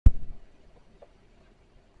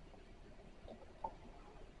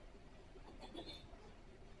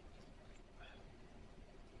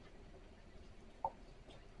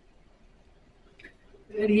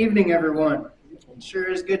Good evening, everyone. It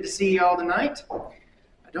sure is good to see you all tonight.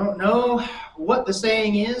 I don't know what the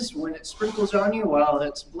saying is when it sprinkles on you while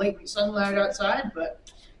it's blatant sunlight outside,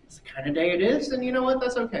 but it's the kind of day it is, and you know what?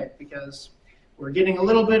 That's okay, because we're getting a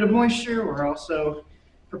little bit of moisture. We're also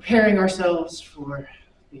preparing ourselves for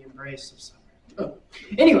the embrace of summer. Oh.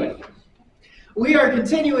 Anyway, we are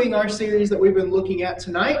continuing our series that we've been looking at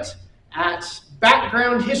tonight at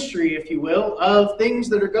background history, if you will, of things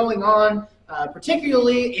that are going on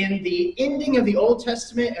particularly in the ending of the Old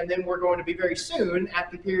Testament, and then we're going to be very soon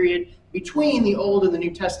at the period between the Old and the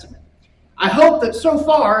New Testament. I hope that so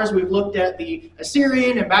far, as we've looked at the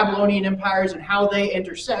Assyrian and Babylonian empires and how they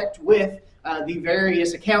intersect with the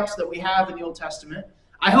various accounts that we have in the Old Testament,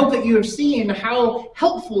 I hope that you have seen how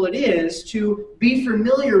helpful it is to be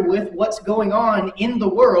familiar with what's going on in the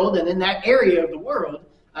world and in that area of the world,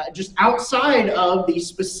 just outside of the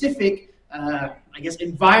specific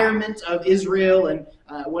environment of Israel and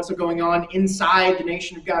what's going on inside the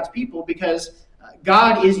nation of God's people, because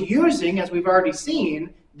God is using, as we've already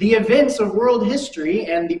seen, the events of world history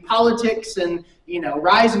and the politics and,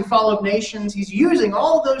 rise and fall of nations. He's using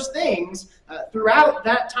all of those things throughout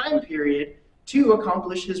that time period to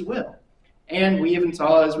accomplish his will. And we even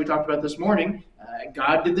saw, as we talked about this morning,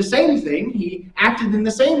 God did the same thing. He acted in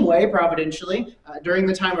the same way, providentially, during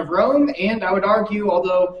the time of Rome. And I would argue,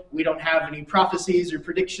 although we don't have any prophecies or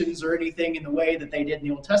predictions or anything in the way that they did in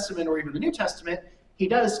the Old Testament or even the New Testament, he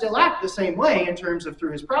does still act the same way in terms of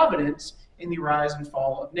through his providence in the rise and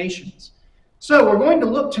fall of nations. So we're going to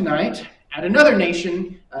look tonight at another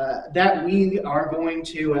nation that we are going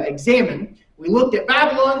to examine. We looked at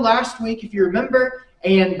Babylon last week, if you remember,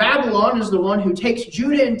 and Babylon is the one who takes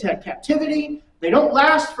Judah into captivity. They don't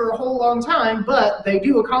last for a whole long time, but they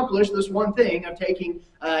do accomplish this one thing of taking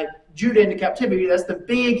Judah into captivity. That's the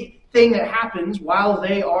big thing that happens while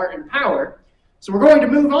they are in power. So we're going to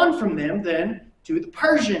move on from them then to the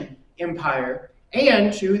Persian Empire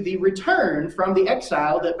and to the return from the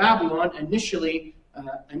exile that Babylon initially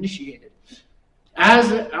initiated.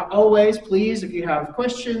 As always, please, if you have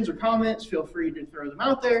questions or comments, feel free to throw them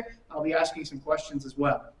out there. I'll be asking some questions as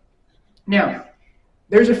well. Now,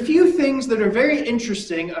 there's a few things that are very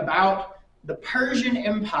interesting about the Persian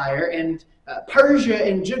Empire and Persia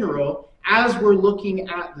in general as we're looking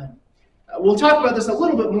at them. We'll talk about this a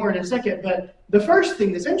little bit more in a second, but the first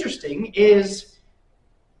thing that's interesting is,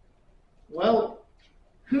 well,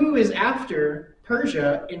 who is after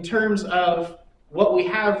Persia in terms of what we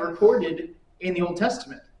have recorded in the Old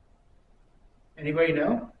Testament? Anybody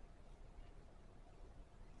know?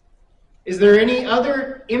 Is there any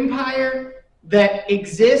other empire that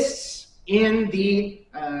exists in the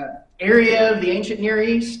area of the ancient Near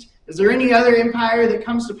East? Is there any other empire that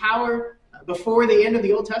comes to power before the end of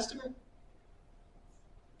the Old Testament?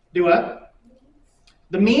 Do what?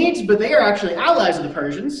 The Medes, but they are actually allies of the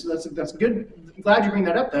Persians. So that's good. I'm glad you bring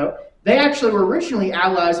that up, though. They actually were originally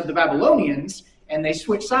allies of the Babylonians, and they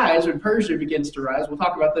switch sides when Persia begins to rise. We'll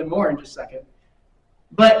talk about them more in just a second.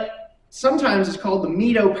 But sometimes it's called the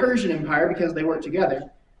Medo-Persian Empire because they work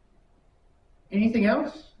together. Anything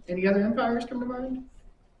else? Any other empires come to mind?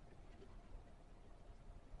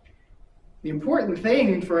 The important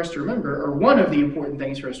thing for us to remember, or one of the important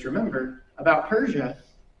things for us to remember about Persia,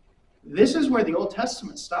 this is where the Old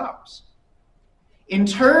Testament stops. In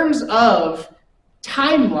terms of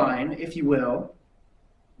timeline, if you will,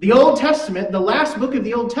 the Old Testament, the last book of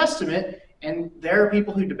the Old Testament, and there are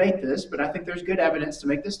people who debate this, but I think there's good evidence to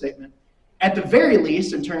make this statement, at the very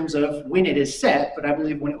least in terms of when it is set, but I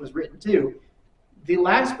believe when it was written too, the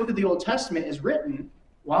last book of the Old Testament is written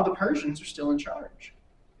while the Persians are still in charge.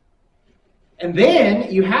 And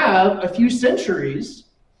then you have a few centuries,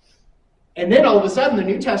 and then all of a sudden the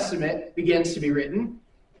New Testament begins to be written,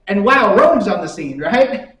 and wow, Rome's on the scene,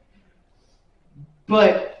 right?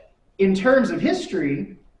 But in terms of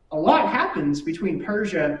history, a lot happens between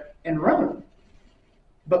Persia and Rome.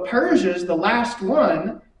 But Persia is the last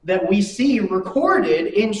one that we see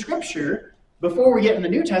recorded in Scripture before we get in the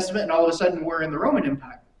New Testament, and all of a sudden we're in the Roman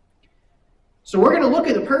Empire. So we're going to look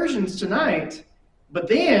at the Persians tonight, but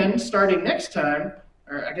then starting next time,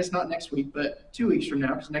 or I guess not next week, but 2 weeks from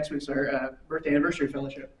now, because next week's our birthday anniversary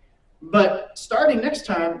fellowship. But starting next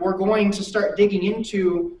time, we're going to start digging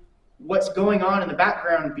into what's going on in the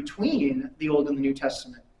background between the Old and the New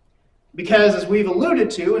Testament. Because as we've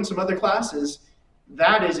alluded to in some other classes,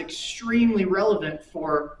 that is extremely relevant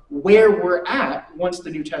for where we're at once the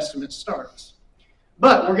New Testament starts.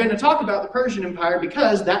 But we're going to talk about the Persian Empire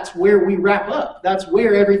because that's where we wrap up. That's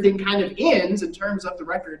where everything kind of ends in terms of the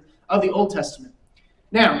record of the Old Testament.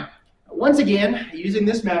 Now, once again, using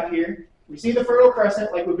this map here, we see the Fertile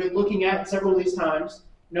Crescent like we've been looking at several of these times.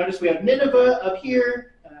 Notice we have Nineveh up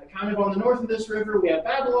here, kind of on the north of this river. We have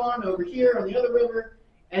Babylon over here on the other river.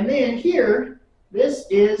 And then here, this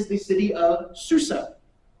is the city of Susa.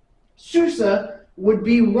 Susa would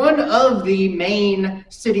be one of the main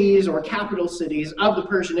cities or capital cities of the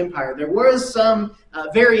Persian Empire. There was some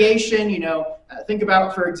variation, think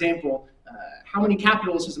about, for example, how many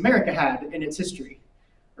capitals has America had in its history,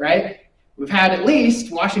 right? We've had at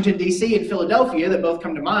least Washington, D.C. and Philadelphia that both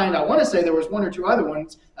come to mind. I want to say there was one or two other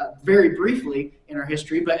ones very briefly in our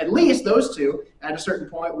history, but at least those two at a certain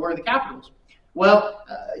point were the capitals. Well,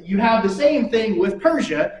 you have the same thing with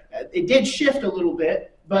Persia. It did shift a little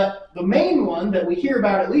bit, but the main one that we hear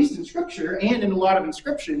about, at least in Scripture and in a lot of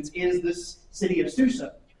inscriptions, is this city of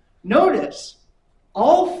Susa. Notice,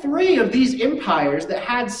 all three of these empires that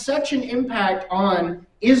had such an impact on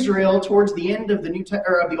Israel towards the end of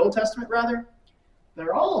the Old Testament,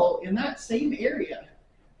 they're all in that same area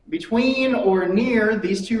between or near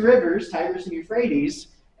these two rivers, Tigris and Euphrates,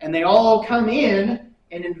 and they all come in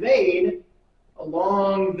and invade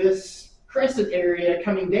along this crescent area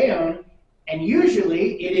coming down, and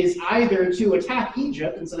usually it is either to attack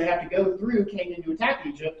Egypt, and so they have to go through Canaan to attack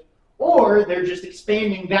Egypt, or they're just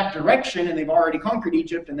expanding that direction and they've already conquered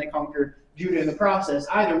Egypt and they conquer Judah in the process.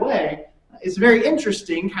 Either way, it's very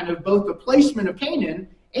interesting, kind of both the placement of Canaan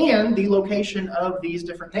and the location of these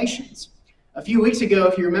different nations. A few weeks ago,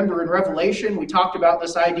 if you remember in Revelation, we talked about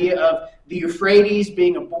this idea of the Euphrates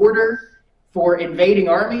being a border for invading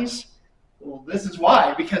armies. Well, this is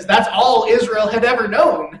why, because that's all Israel had ever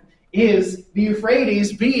known, is the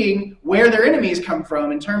Euphrates being where their enemies come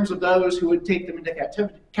from in terms of those who would take them into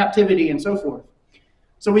captivity and so forth.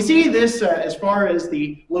 So we see this as far as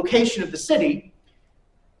the location of the city.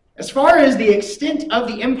 As far as the extent of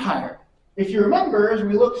the empire, if you remember, as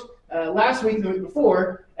we looked last week and the week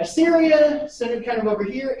before, Assyria, centered kind of over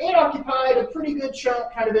here, it occupied a pretty good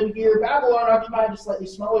chunk kind of in here. Babylon occupied a slightly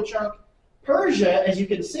smaller chunk. Persia, as you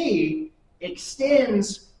can see,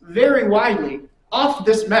 extends very widely off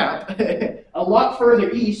this map, a lot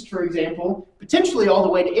further east, for example, potentially all the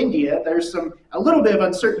way to India. There's a little bit of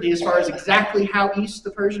uncertainty as far as exactly how east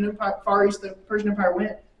the Persian Empire, far east the Persian Empire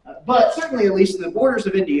went, but certainly at least the borders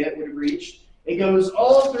of India it would have reached. It goes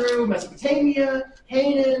all through Mesopotamia,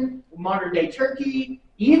 Canaan, modern-day Turkey,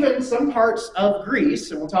 even some parts of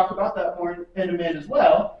Greece, and we'll talk about that more in a minute as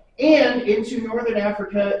well, and into northern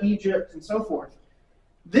Africa, Egypt, and so forth.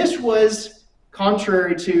 This was,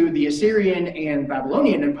 contrary to the Assyrian and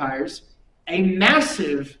Babylonian empires, a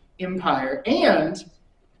massive empire and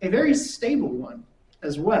a very stable one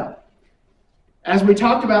as well. As we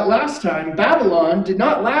talked about last time, Babylon did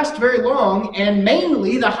not last very long, and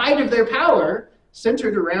mainly the height of their power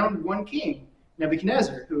centered around one king,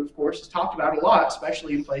 Nebuchadnezzar, who of course is talked about a lot,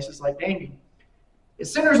 especially in places like Daniel. It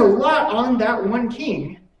centers a lot on that one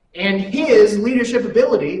king and his leadership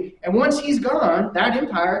ability, and once he's gone, that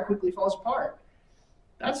empire quickly falls apart.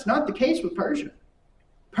 That's not the case with Persia.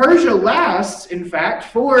 Persia lasts, in fact,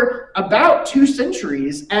 for about 2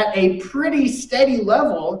 centuries at a pretty steady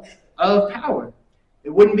level of power. It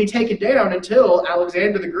wouldn't be taken down until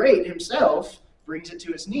Alexander the Great himself brings it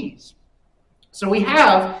to its knees. So we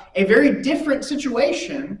have a very different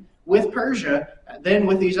situation with Persia than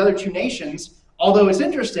with these other 2 nations, although it's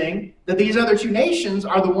interesting that these other 2 nations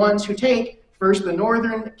are the ones who take first the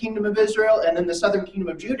northern kingdom of Israel and then the southern kingdom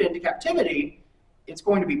of Judah into captivity. It's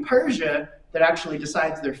going to be Persia that actually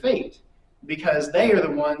decides their fate, because they are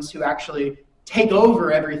the ones who actually take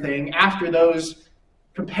over everything after those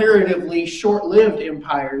comparatively short-lived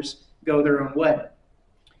empires go their own way.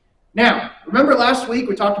 Now, remember last week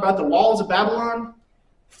we talked about the walls of Babylon?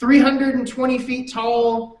 320 feet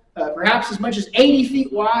tall, perhaps as much as 80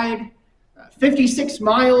 feet wide, 56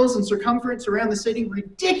 miles in circumference around the city.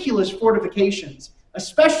 Ridiculous fortifications,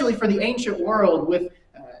 especially for the ancient world with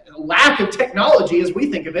lack of technology as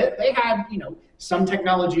we think of it. They had, some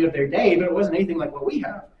technology of their day, but it wasn't anything like what we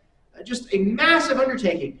have. Just a massive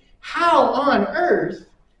undertaking. How on earth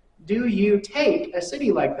do you take a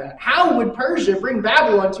city like that? How would Persia bring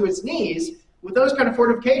Babylon to its knees with those kind of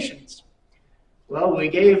fortifications? Well, we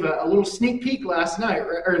gave a little sneak peek last time,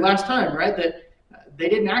 right? That they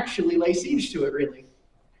didn't actually lay siege to it, really.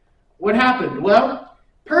 What happened? Well,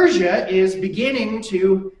 Persia is beginning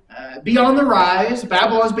to be on the rise.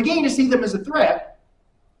 Babylon is beginning to see them as a threat.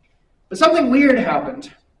 But something weird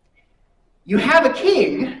happened. You have a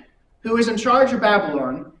king who is in charge of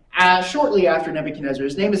Babylon shortly after Nebuchadnezzar.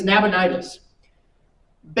 His name is Nabonidus.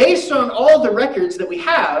 Based on all the records that we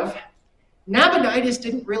have, Nabonidus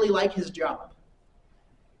didn't really like his job.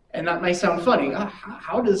 And that may sound funny.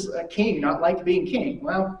 How does a king not like being king?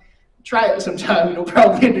 Well, Try it sometime and you'll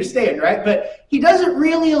probably understand, right? But he doesn't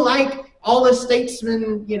really like all the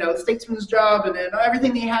statesman's job and then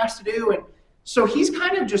everything that he has to do. And so he's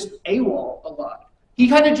kind of just AWOL a lot. He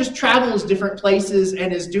kind of just travels different places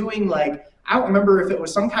and is doing like, I don't remember if it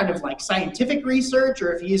was some kind of like scientific research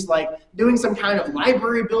or if he's like doing some kind of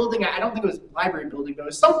library building. I don't think it was library building, but it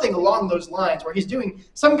was something along those lines where he's doing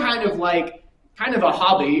some kind of a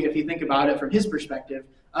hobby, if you think about it from his perspective,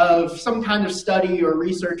 of some kind of study or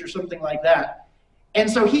research or something like that. And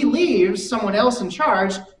so he leaves someone else in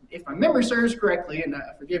charge, if my memory serves correctly, and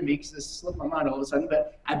forgive me because this slipped my mind all of a sudden,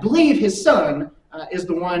 but I believe his son is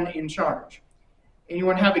the one in charge.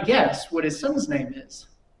 Anyone have a guess what his son's name is?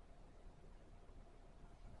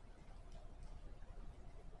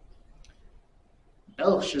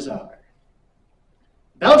 Belshazzar.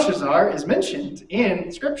 Belshazzar is mentioned in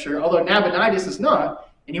Scripture, although Nabonidus is not.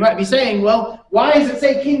 And you might be saying, well, why does it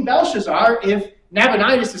say King Belshazzar if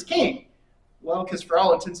Nabonidus is king? Well, because for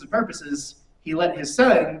all intents and purposes, he let his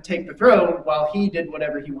son take the throne while he did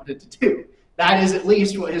whatever he wanted to do. That is at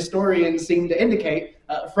least what historians seem to indicate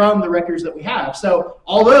from the records that we have. So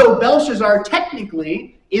although Belshazzar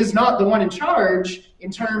technically is not the one in charge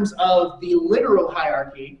in terms of the literal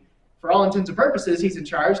hierarchy, for all intents and purposes, he's in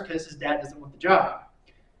charge because his dad doesn't want the job.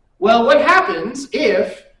 Well, what happens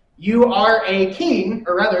if you are a king,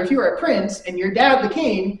 or rather if you are a prince, and your dad, the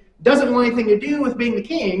king, doesn't want anything to do with being the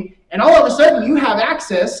king, and all of a sudden you have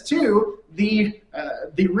access to the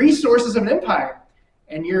resources of an empire,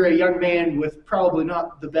 and you're a young man with probably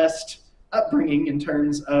not the best upbringing in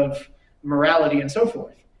terms of morality and so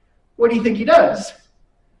forth. What do you think he does?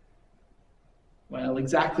 Well,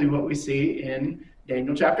 exactly what we see in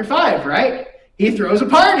Daniel chapter 5, right? He throws a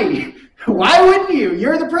party. Why wouldn't you?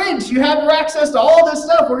 You're the prince. You have access to all this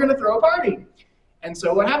stuff. We're going to throw a party. And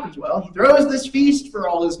so what happens? Well, he throws this feast for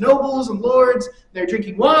all his nobles and lords. They're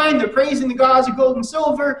drinking wine. They're praising the gods of gold and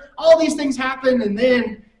silver. All these things happen. And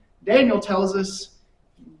then Daniel tells us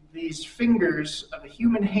these fingers of a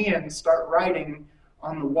human hand start writing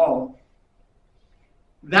on the wall.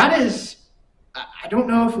 That is, I don't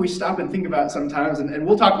know if we stop and think about it sometimes, and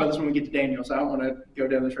we'll talk about this when we get to Daniel, so I don't want to go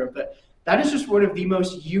down this road, but that is just one of the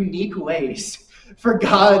most unique ways for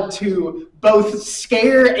God to both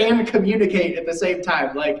scare and communicate at the same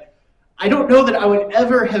time. Like, I don't know that I would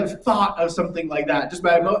ever have thought of something like that, just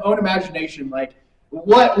by my own imagination. Like,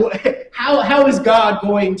 how is God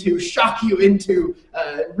going to shock you into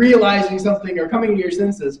realizing something or coming to your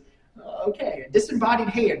senses? Okay, a disembodied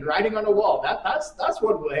hand writing on a wall. That's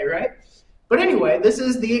one way, right? But anyway, this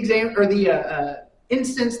is the exam or the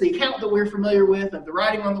instance, the account that we're familiar with of the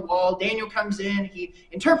writing on the wall. Daniel comes in, he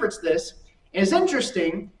interprets this, and it's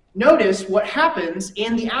interesting. Notice what happens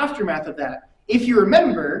in the aftermath of that. If you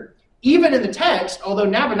remember, even in the text, although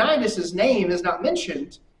Nabonidus' name is not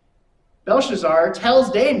mentioned, Belshazzar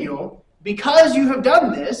tells Daniel, because you have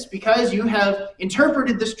done this, because you have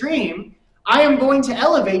interpreted this dream, I am going to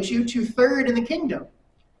elevate you to third in the kingdom.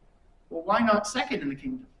 Well, why not second in the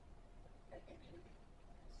kingdom?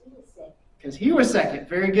 Because he was second.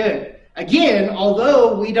 Very good. Again,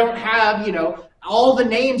 although we don't have, all the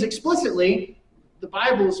names explicitly, the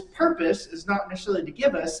Bible's purpose is not necessarily to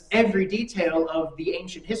give us every detail of the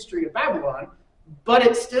ancient history of Babylon, but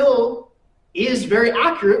it still is very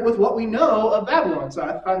accurate with what we know of Babylon. So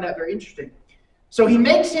I find that very interesting. So he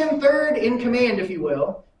makes him third in command, if you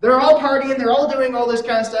will. They're all partying. They're all doing all this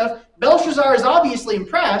kind of stuff. Belshazzar is obviously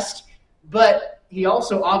impressed, but he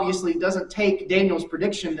also obviously doesn't take Daniel's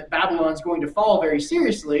prediction that Babylon is going to fall very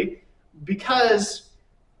seriously, because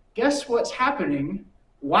guess what's happening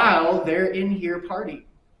while they're in here partying?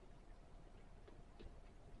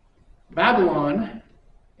 Babylon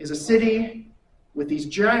is a city with these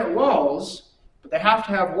giant walls, but they have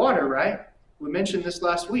to have water, right? We mentioned this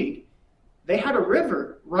last week. They had a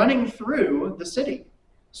river running through the city.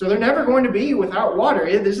 So they're never going to be without water.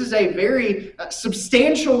 This is a very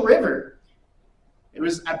substantial river. It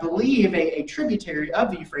was, I believe, a tributary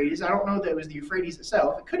of the Euphrates. I don't know that it was the Euphrates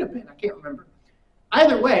itself. It could have been. I can't remember.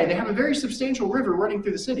 Either way, they have a very substantial river running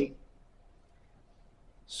through the city.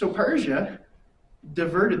 So Persia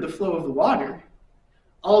diverted the flow of the water.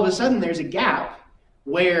 All of a sudden, there's a gap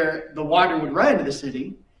where the water would run into the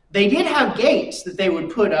city. They did have gates that they would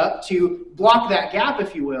put up to block that gap,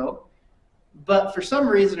 if you will. But for some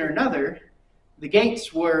reason or another, the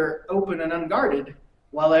gates were open and unguarded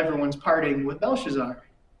while everyone's partying with Belshazzar.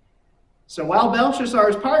 So while Belshazzar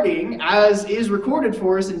is partying, as is recorded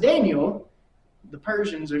for us in Daniel, the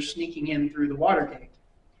Persians are sneaking in through the water gate.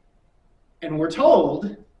 And we're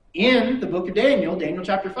told in the book of Daniel, Daniel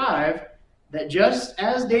chapter 5, that just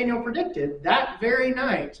as Daniel predicted, that very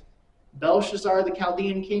night, Belshazzar the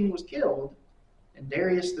Chaldean king was killed, and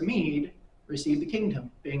Darius the Mede received the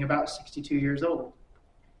kingdom, being about 62 years old.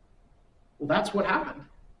 Well, that's what happened.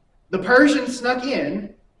 The Persians snuck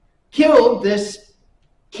in, killed this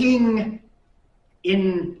king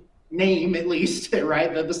in name at least,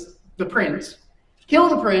 right? The prince. Kill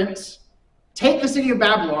the prince, take the city of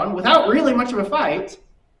Babylon without really much of a fight,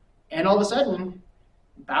 and all of a sudden,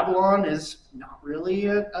 Babylon is not really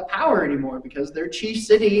a power anymore because their chief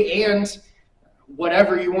city and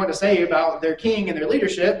whatever you want to say about their king and their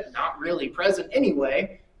leadership, not really present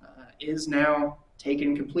anyway, is now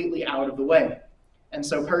taken completely out of the way. And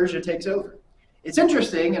so Persia takes over. It's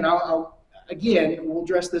interesting, and again, we'll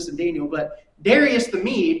address this in Daniel, but Darius the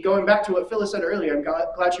Mede, going back to what Phyllis said earlier, I'm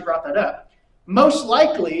glad she brought that up. Most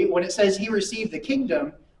likely, when it says he received the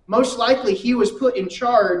kingdom, most likely he was put in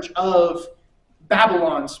charge of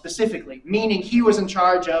Babylon specifically, meaning he was in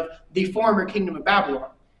charge of the former kingdom of Babylon,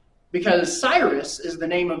 because Cyrus is the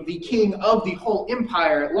name of the king of the whole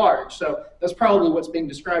empire at large. So that's probably what's being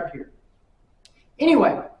described here.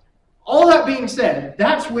 Anyway, all that being said,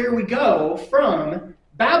 that's where we go from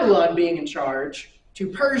Babylon being in charge to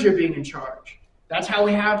Persia being in charge. That's how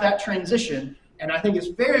we have that transition. And I think it's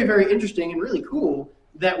very, very interesting and really cool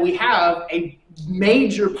that we have a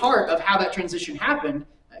major part of how that transition happened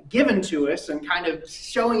given to us and kind of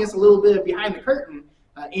showing us a little bit of behind the curtain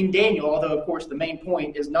in Daniel, although, of course, the main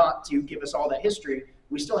point is not to give us all that history.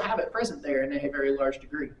 We still have it present there in a very large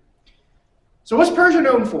degree. So what's Persia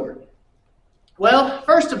known for? Well,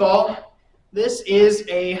 first of all, this is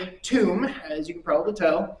a tomb, as you can probably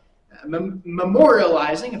tell,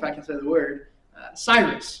 memorializing, if I can say the word,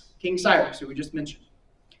 Cyrus, King Cyrus, who we just mentioned.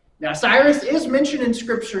 Now, Cyrus is mentioned in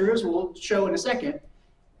Scripture, as we'll show in a second,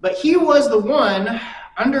 but he was the one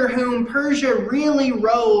under whom Persia really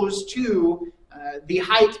rose to the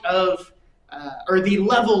height of, or the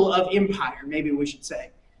level of empire, maybe we should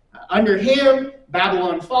say. Under him,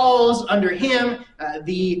 Babylon falls. Under him,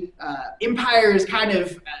 the empire is kind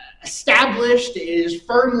of established, is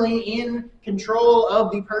firmly in control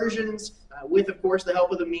of the Persians, with, of course, the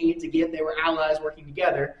help of the Medes. Again, they were allies working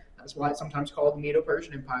together. That's why it's sometimes called the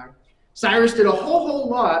Medo-Persian Empire. Cyrus did a whole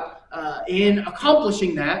lot in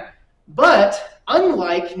accomplishing that, but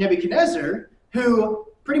unlike Nebuchadnezzar, who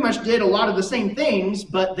pretty much did a lot of the same things,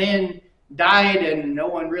 but then died and no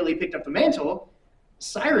one really picked up the mantle,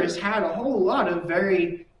 Cyrus had a whole lot of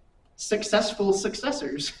very successful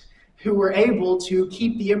successors who were able to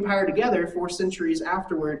keep the empire together for centuries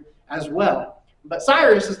afterward as well. But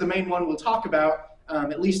Cyrus is the main one we'll talk about,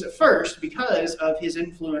 at least at first, because of his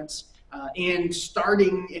influence in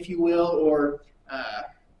starting, if you will, or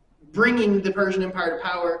bringing the Persian Empire to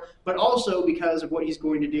power, but also because of what he's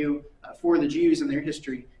going to do for the Jews and their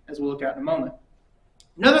history, as we'll look at in a moment.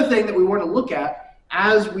 Another thing that we want to look at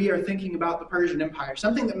as we are thinking about the Persian Empire,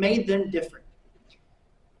 something that made them different.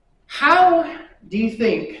 How do you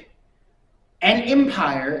think an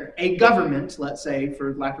empire, a government, let's say,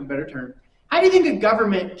 for lack of a better term, how do you think a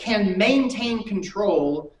government can maintain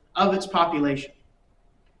control of its population?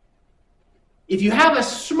 If you have a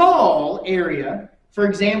small area, for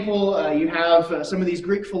example, you have some of these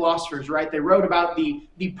Greek philosophers, right? They wrote about the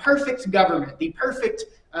perfect government, the perfect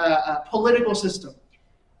political system.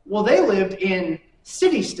 Well, they lived in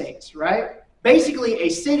city-states, right? Basically, a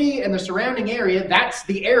city and the surrounding area, that's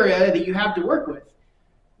the area that you have to work with.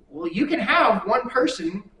 Well, you can have one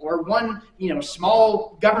person or one,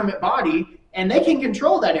 small government body, and they can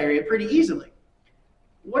control that area pretty easily.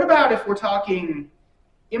 What about if we're talking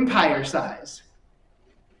empire size?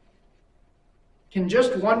 Can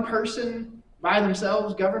just one person by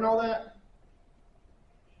themselves govern all that?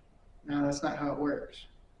 No, that's not how it works.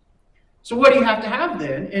 So what do you have to have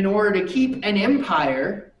then in order to keep an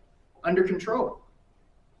empire under control?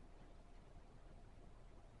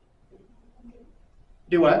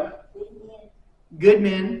 Do what? Good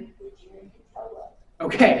men.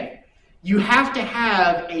 Okay. You have to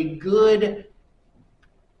have a good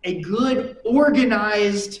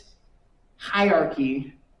organized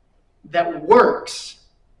hierarchy that works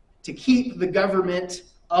to keep the government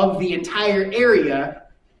of the entire area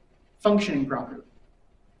functioning properly.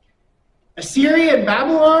 Assyria and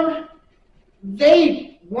Babylon,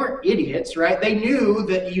 they weren't idiots, right? They knew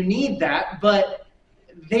that you need that, but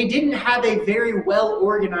they didn't have a very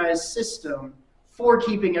well-organized system for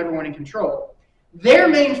keeping everyone in control. Their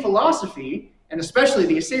main philosophy, and especially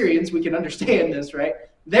the Assyrians, we can understand this, right?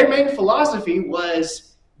 Their main philosophy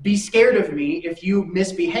was, be scared of me. If you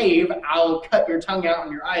misbehave, I'll cut your tongue out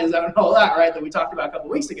and your eyes out and all that, right, that we talked about a couple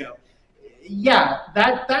weeks ago. Yeah,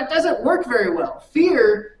 that doesn't work very well.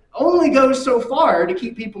 Fear only goes so far to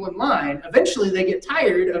keep people in line. Eventually, they get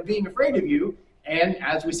tired of being afraid of you, and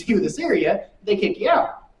as we see with Assyria, they kick you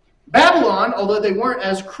out. Babylon, although they weren't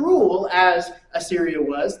as cruel as Assyria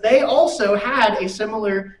was, they also had a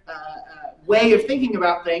similar way of thinking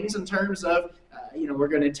about things in terms of, we're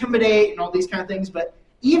going to intimidate and all these kind of things, but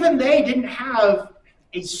even they didn't have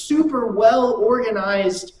a super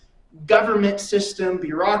well-organized government system,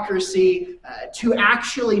 bureaucracy, to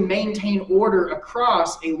actually maintain order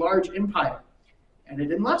across a large empire. And it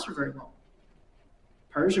didn't last for very long.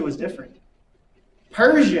 Persia was different.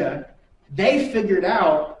 Persia, they figured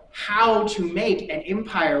out how to make an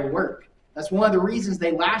empire work. That's one of the reasons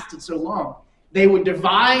they lasted so long. They would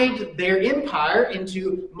divide their empire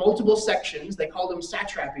into multiple sections. They called them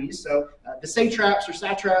satrapies. So the satraps or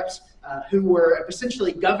satraps, who were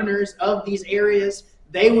essentially governors of these areas,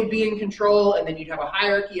 they would be in control, and then you'd have a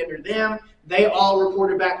hierarchy under them. They all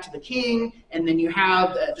reported back to the king, and then you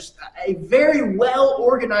have just a very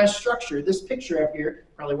well-organized structure. This picture up here,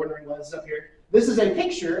 probably wondering why this is up here, this is a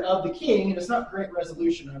picture of the king, and it's not great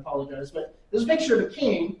resolution, I apologize, but this is a picture of a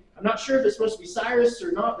king. I'm not sure if it's supposed to be Cyrus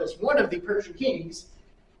or not, but it's one of the Persian kings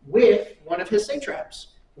with one of his satraps,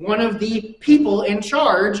 one of the people in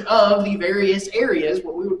charge of the various areas,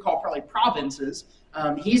 what we would call probably provinces.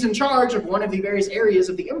 He's in charge of one of the various areas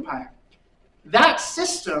of the empire. That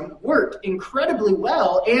system worked incredibly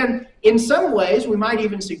well, and in some ways, we might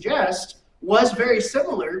even suggest, was very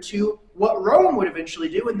similar to what Rome would eventually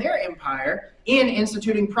do in their empire in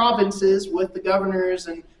instituting provinces with the governors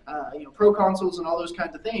and proconsuls and all those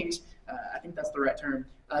kinds of things. I think that's the right term,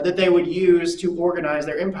 that they would use to organize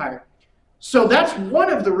their empire. So that's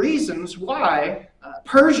one of the reasons why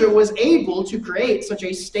Persia was able to create such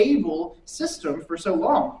a stable system for so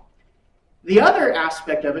long. The other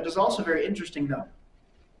aspect of it is also very interesting, though.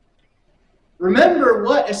 Remember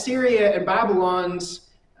what Assyria and Babylon's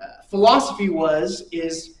philosophy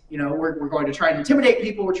is, we're going to try and intimidate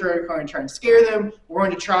people, we're going to try and scare them, we're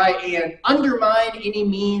going to try and undermine any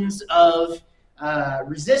means of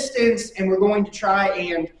resistance, and we're going to try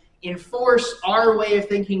and enforce our way of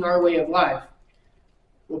thinking, our way of life.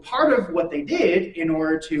 Well, part of what they did in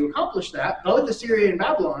order to accomplish that, both Assyria and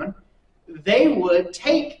Babylon, they would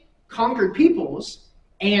take conquered peoples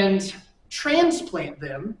and transplant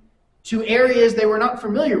them to areas they were not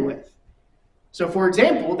familiar with. So, for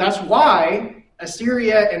example, that's why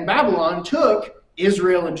Assyria and Babylon took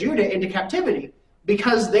Israel and Judah into captivity,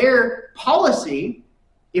 because their policy,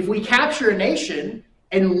 if we capture a nation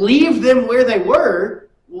and leave them where they were,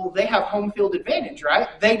 well, they have home field advantage, right?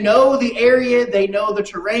 They know the area, they know the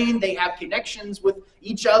terrain, they have connections with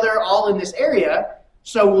each other all in this area,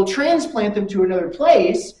 so we'll transplant them to another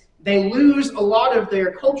place. They lose a lot of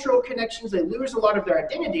their cultural connections, they lose a lot of their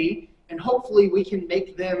identity, and hopefully we can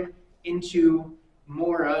make them into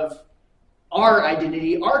more of our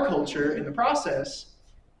identity, our culture in the process.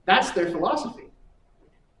 That's their philosophy.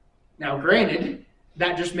 Now, granted,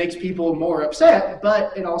 that just makes people more upset,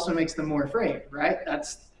 but it also makes them more afraid, right?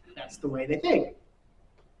 That's the way they think.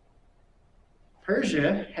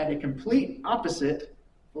 Persia had a complete opposite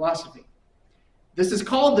philosophy. This is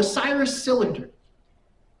called the Cyrus Cylinder.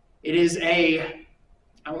 It is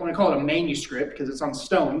I don't want to call it a manuscript because it's on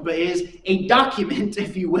stone, but it is a document,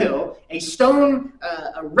 if you will, a stone,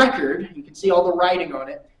 a record. You can see all the writing on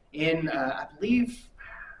it in, I believe,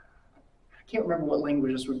 I can't remember what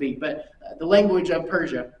language this would be, but the language of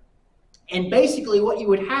Persia. And basically what you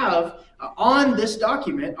would have on this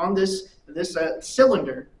document, on this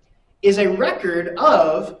cylinder, is a record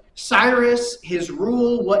of Cyrus, his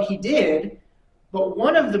rule, what he did. But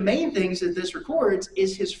one of the main things that this records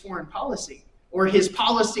is his foreign policy, or his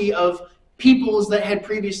policy of peoples that had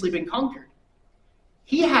previously been conquered.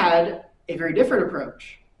 He had a very different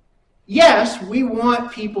approach. Yes, we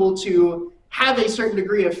want people to have a certain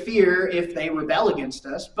degree of fear if they rebel against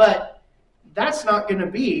us, but that's not going to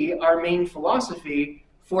be our main philosophy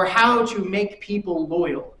for how to make people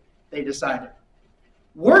loyal, they decided.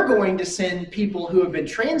 We're going to send people who have been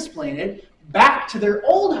transplanted back to their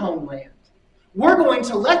old homeland. We're going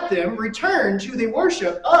to let them return to the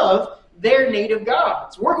worship of their native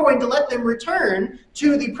gods. We're going to let them return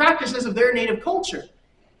to the practices of their native culture.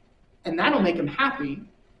 And that'll make them happy.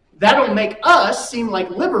 That'll make us seem like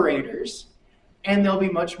liberators, and they'll be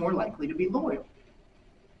much more likely to be loyal.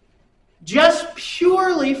 Just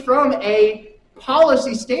purely from a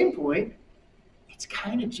policy standpoint, it's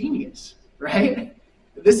kind of genius, right?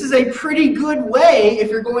 This is a pretty good way,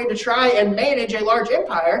 if you're going to try and manage a large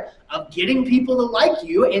empire, of getting people to like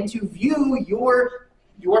you and to view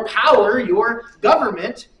your power, your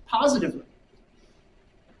government, positively.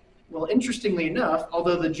 Well, interestingly enough,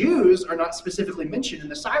 although the Jews are not specifically mentioned in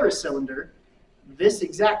the Cyrus cylinder, this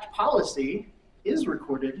exact policy is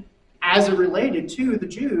recorded as it related to the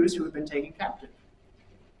Jews who have been taken captive.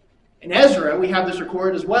 In Ezra, we have this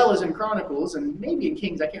recorded as well as in Chronicles, and maybe in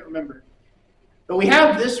Kings, I can't remember. But we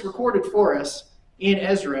have this recorded for us in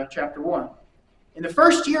Ezra chapter 1. In the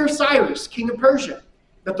first year of Cyrus, king of Persia,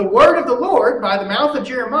 that the word of the Lord by the mouth of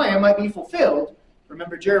Jeremiah might be fulfilled.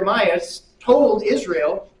 Remember, Jeremiah told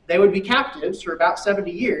Israel they would be captives for about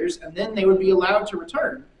 70 years, and then they would be allowed to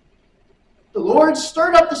return. The Lord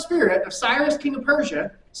stirred up the spirit of Cyrus, king of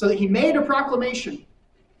Persia, so that he made a proclamation.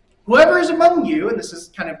 Whoever is among you, and this is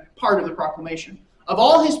kind of part of the proclamation, of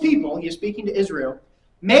all his people, he is speaking to Israel,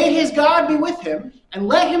 may his God be with him, and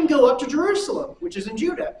let him go up to Jerusalem, which is in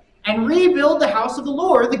Judah, and rebuild the house of the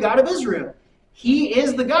Lord, the God of Israel. He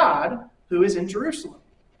is the God who is in Jerusalem.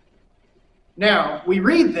 Now, we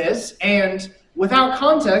read this, and without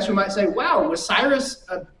context, we might say, wow, was Cyrus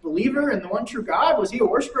a believer in the one true God? Was he a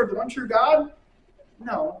worshiper of the one true God?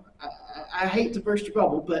 No, I hate to burst your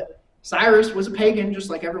bubble, but Cyrus was a pagan just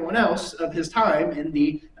like everyone else of his time in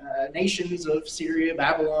the nations of Syria,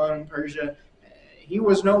 Babylon, Persia. He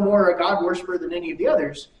was no more a God worshiper than any of the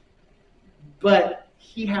others. But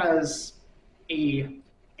he has a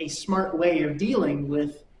smart way of dealing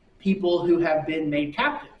with people who have been made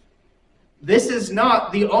captive. This is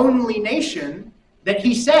not the only nation that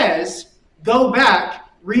he says, go back,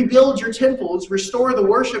 rebuild your temples, restore the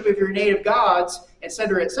worship of your native gods,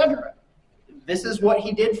 etc., etc. This is what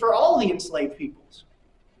he did for all the enslaved peoples.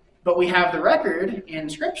 But we have the record in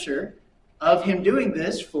Scripture of him doing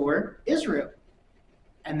this for Israel.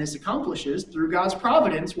 And this accomplishes, through God's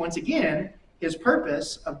providence, once again, his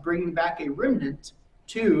purpose of bringing back a remnant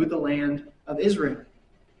to the land of Israel.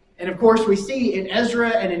 And of course, we see in Ezra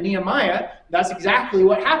and in Nehemiah, that's exactly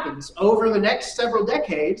what happens. Over the next several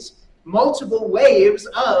decades, multiple waves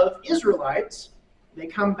of Israelites, they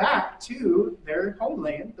come back to their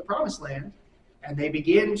homeland, the Promised Land, and they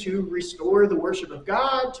begin to restore the worship of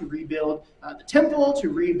God, to rebuild the temple, to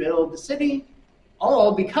rebuild the city,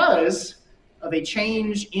 all because of a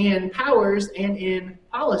change in powers and in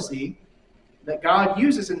policy that God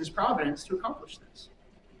uses in his providence to accomplish this.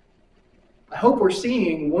 I hope we're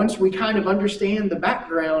seeing, once we kind of understand the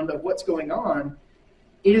background of what's going on,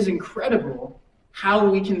 it is incredible how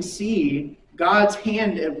we can see God's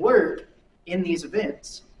hand at work in these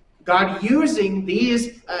events. God using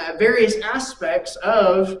these various aspects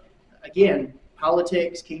of, again,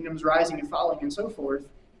 politics, kingdoms rising and falling, and so forth,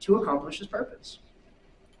 to accomplish his purpose.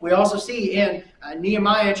 We also see in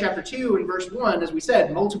Nehemiah chapter 2 and verse 1, as we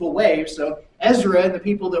said, multiple waves. So Ezra and the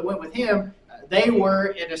people that went with him, they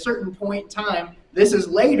were at a certain point in time. This is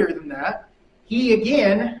later than that. He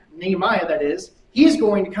again, Nehemiah that is, he's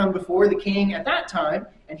going to come before the king at that time,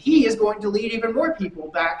 and he is going to lead even more people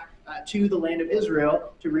back to the land of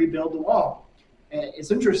Israel to rebuild the wall. It's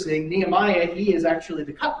interesting, Nehemiah, he is actually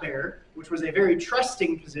the cupbearer, which was a very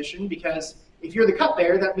trusting position, because if you're the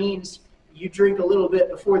cupbearer, that means you drink a little bit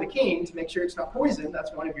before the king to make sure it's not poison.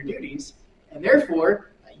 That's one of your duties. And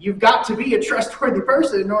therefore, you've got to be a trustworthy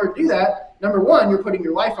person in order to do that. Number one, you're putting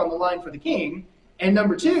your life on the line for the king. And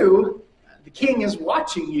number two, the king is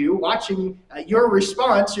watching you, watching your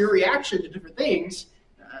response, your reaction to different things.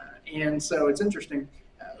 And so it's interesting.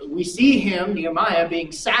 We see him, Nehemiah,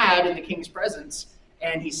 being sad in the king's presence.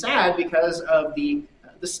 And he's sad because of the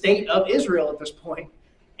state of Israel at this point.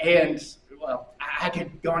 And, well, I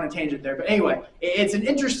could go on a tangent there. But anyway, it's an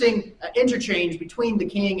interesting interchange between the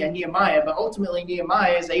king and Nehemiah. But ultimately,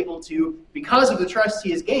 Nehemiah is able to, because of the trust he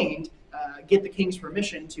has gained, get the king's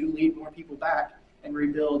permission to lead more people back and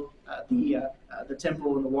rebuild the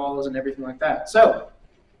temple and the walls and everything like that. So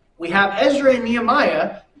we have Ezra and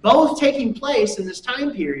Nehemiah both taking place in this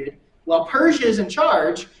time period while Persia is in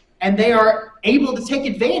charge, and they are able to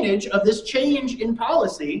take advantage of this change in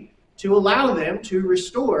policy to allow them to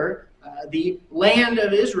restore the land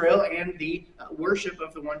of Israel and the worship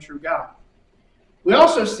of the one true God. We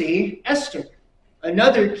also see Esther,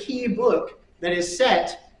 another key book that is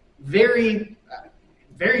set very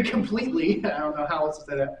completely, I don't know how else to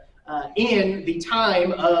say that, in the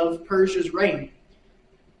time of Persia's reign.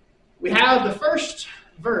 We have the first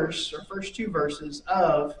verse, or first two verses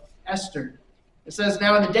of Esther. It says,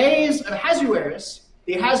 now in the days of Ahasuerus,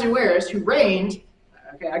 the Ahasuerus who reigned,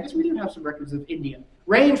 okay, I guess we do have some records of India,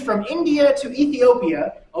 reigned from India to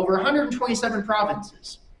Ethiopia over 127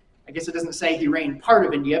 provinces. I guess it doesn't say he reigned part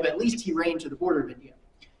of India, but at least he reigned to the border of India.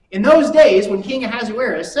 In those days, when King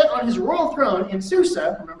Ahasuerus sat on his royal throne in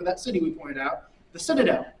Susa, remember that city we pointed out, the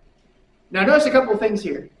citadel. Now notice a couple of things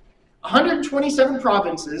here. 127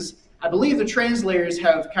 provinces, I believe the translators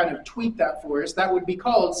have kind of tweaked that for us. That would be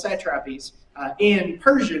called satrapies in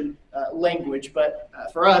Persian language, but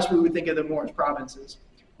for us, we would think of them more as provinces.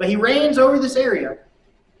 But he reigns over this area.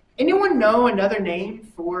 Anyone know another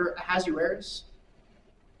name for Ahasuerus?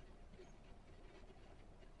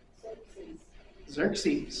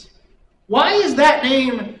 Xerxes. Why is that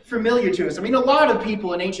name familiar to us? I mean, a lot of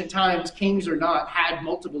people in ancient times, kings or not, had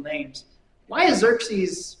multiple names. Why is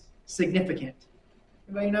Xerxes significant?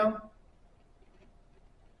 Anybody know?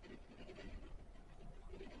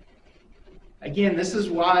 Again, this is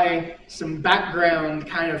why some background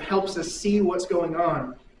kind of helps us see what's going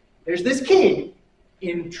on. There's this king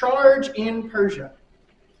in charge in Persia.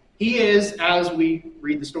 He is, as we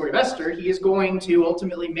read the story of Esther, he is going to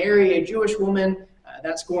ultimately marry a Jewish woman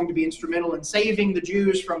that's going to be instrumental in saving the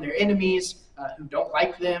Jews from their enemies who don't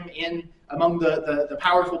like them among the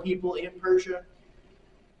powerful people in Persia.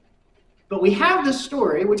 But we have this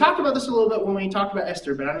story. We talked about this a little bit when we talked about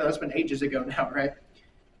Esther, but I know that's been ages ago now, right?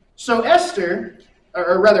 So Esther,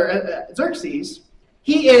 or rather Xerxes,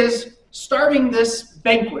 he is starting this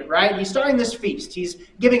banquet, right? He's starting this feast. He's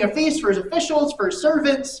giving a feast for his officials, for his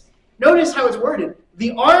servants. Notice how it's worded.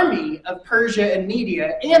 The army of Persia and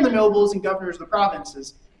Media and the nobles and governors of the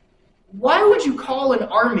provinces. Why would you call an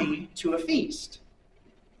army to a feast?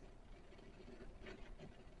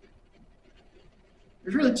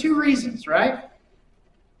 There's really two reasons, right?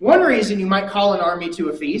 One reason you might call an army to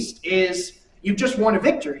a feast is you've just won a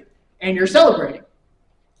victory and you're celebrating.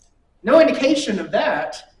 No indication of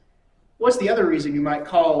that. What's the other reason you might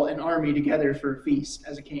call an army together for a feast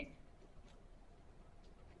as a king?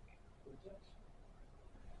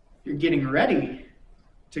 You're getting ready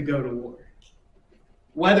to go to war.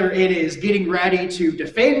 Whether it is getting ready to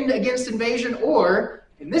defend against invasion or,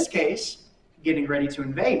 in this case, getting ready to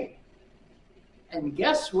invade. And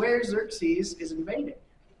guess where Xerxes is invading?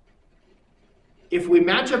 If we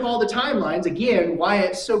match up all the timelines, again, why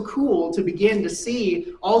it's so cool to begin to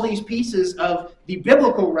see all these pieces of the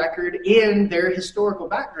biblical record in their historical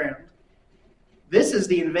background. This is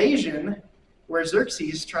the invasion where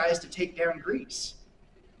Xerxes tries to take down Greece.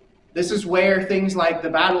 This is where things like the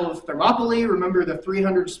Battle of Thermopylae, remember the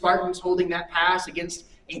 300 Spartans holding that pass against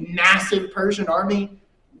a massive Persian army?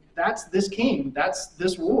 That's this king. That's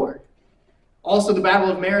this war. Also the Battle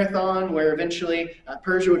of Marathon, where eventually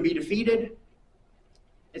Persia would be defeated.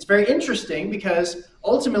 It's very interesting because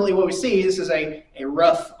ultimately what we see, this is a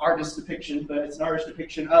rough artist's depiction, but it's an artist's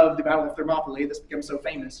depiction of the Battle of Thermopylae that's become so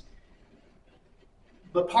famous.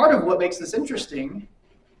 But part of what makes this interesting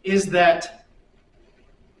is that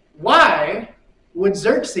why would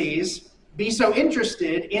Xerxes be so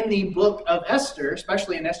interested in the book of Esther,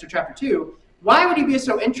 especially in Esther chapter 2? Why would he be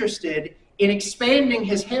so interested in expanding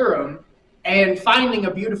his harem and finding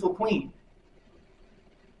a beautiful queen?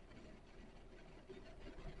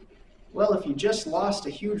 Well, if you just lost a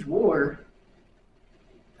huge war,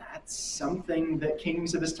 that's something that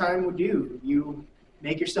kings of his time would do. You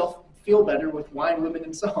make yourself feel better with wine, women,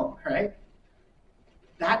 and song, right?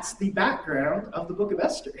 That's the background of the book of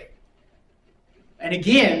Esther. And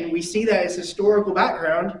again, we see that as historical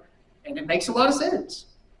background, and it makes a lot of sense.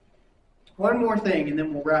 One more thing, and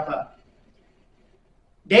then we'll wrap up.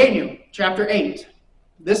 Daniel, chapter 8.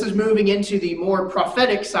 This is moving into the more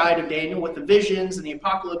prophetic side of Daniel with the visions and the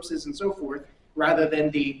apocalypses and so forth, rather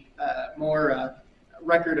than the more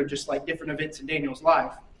record of just like different events in Daniel's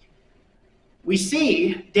life. We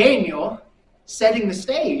see Daniel setting the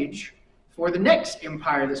stage for the next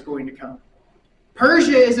empire that's going to come.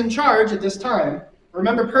 Persia is in charge at this time.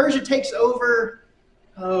 Remember, Persia takes over,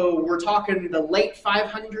 we're talking the late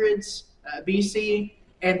 500s BC,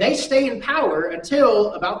 and they stay in power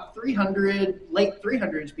until about late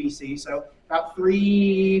 300s BC, so about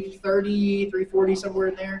 330, 340, somewhere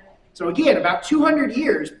in there. So again, about 200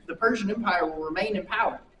 years, the Persian Empire will remain in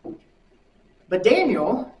power. But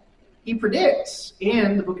Daniel, he predicts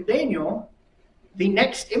in the book of Daniel the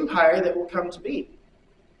next empire that will come to be.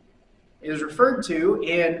 It is referred to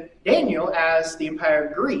in Daniel as the Empire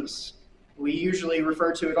of Greece. We usually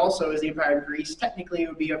refer to it also as the Empire of Greece. Technically, it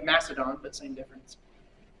would be of Macedon, but same difference.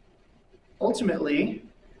 Ultimately,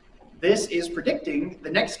 this is predicting the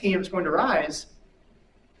next kingdom is going to rise,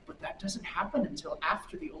 but that doesn't happen until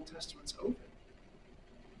after the Old Testament's over.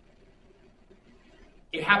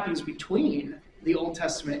 It happens between the Old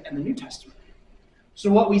Testament and the New Testament.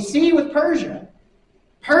 So what we see with Persia,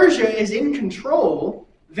 Persia is in control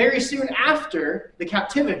very soon after the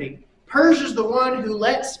captivity. Persia is the one who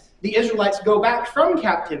lets the Israelites go back from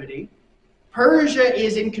captivity. Persia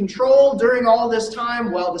is in control during all this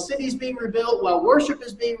time while the city is being rebuilt, while worship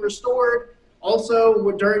is being restored,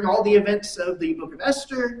 also during all the events of the book of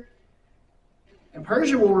Esther. And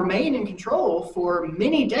Persia will remain in control for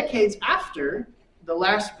many decades after the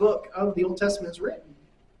last book of the Old Testament is written.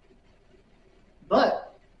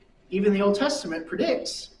 But even the Old Testament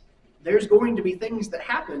predicts there's going to be things that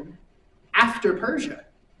happen after Persia.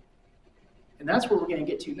 And that's what we're going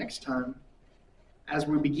to get to next time as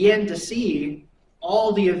we begin to see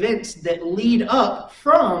all the events that lead up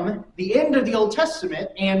from the end of the Old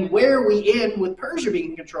Testament and where we end with Persia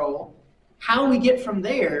being in control, how we get from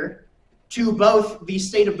there to both the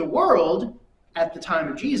state of the world at the time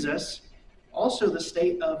of Jesus, also the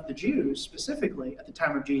state of the Jews specifically at the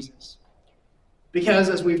time of Jesus. Because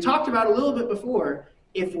as we've talked about a little bit before,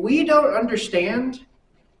 if we don't understand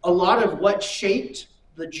a lot of what shaped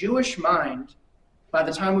the Jewish mind by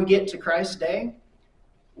the time we get to Christ's day,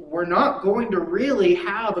 we're not going to really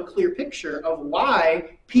have a clear picture of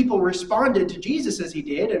why people responded to Jesus as he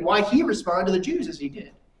did and why he responded to the Jews as he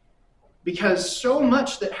did. Because so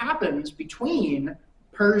much that happens between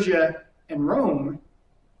Persia and Rome,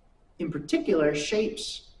 in particular,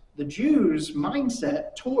 shapes the Jews'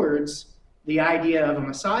 mindset towards the idea of a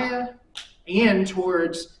Messiah and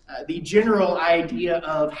towards the general idea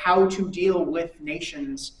of how to deal with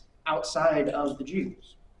nations outside of the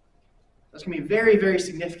Jews. That's going to be very, very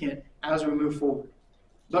significant as we move forward.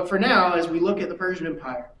 But for now, as we look at the Persian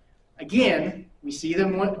Empire, again, we see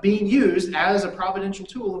them being used as a providential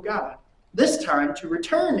tool of God, this time to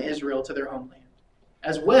return Israel to their homeland,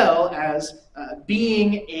 as well as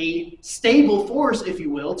being a stable force, if you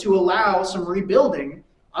will, to allow some rebuilding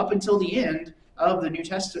up until the end of the New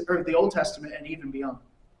Testament or the Old Testament and even beyond.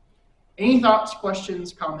 Any thoughts,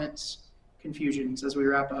 questions, comments, confusions as we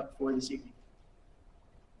wrap up for this evening?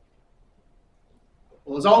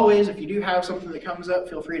 Well, as always, if you do have something that comes up,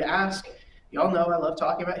 feel free to ask. Y'all know I love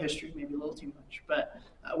talking about history, maybe a little too much, but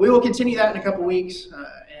we will continue that in a couple weeks,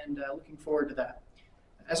 and looking forward to that.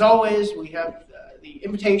 As always, we have the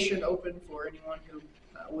invitation open for anyone who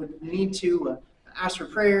would need to ask for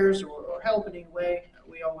prayers or help in any way.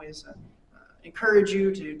 We always encourage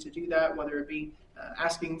you to do that, whether it be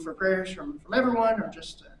asking for prayers from everyone or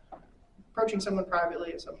just approaching someone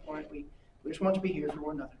privately at some point. We just want to be here for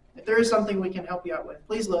one another. If there is something we can help you out with,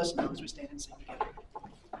 please let us know as we stand and sing together.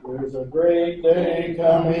 There's a great day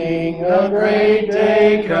coming, a great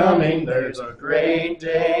day coming. There's a great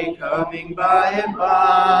day coming by and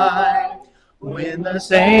by, when the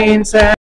saints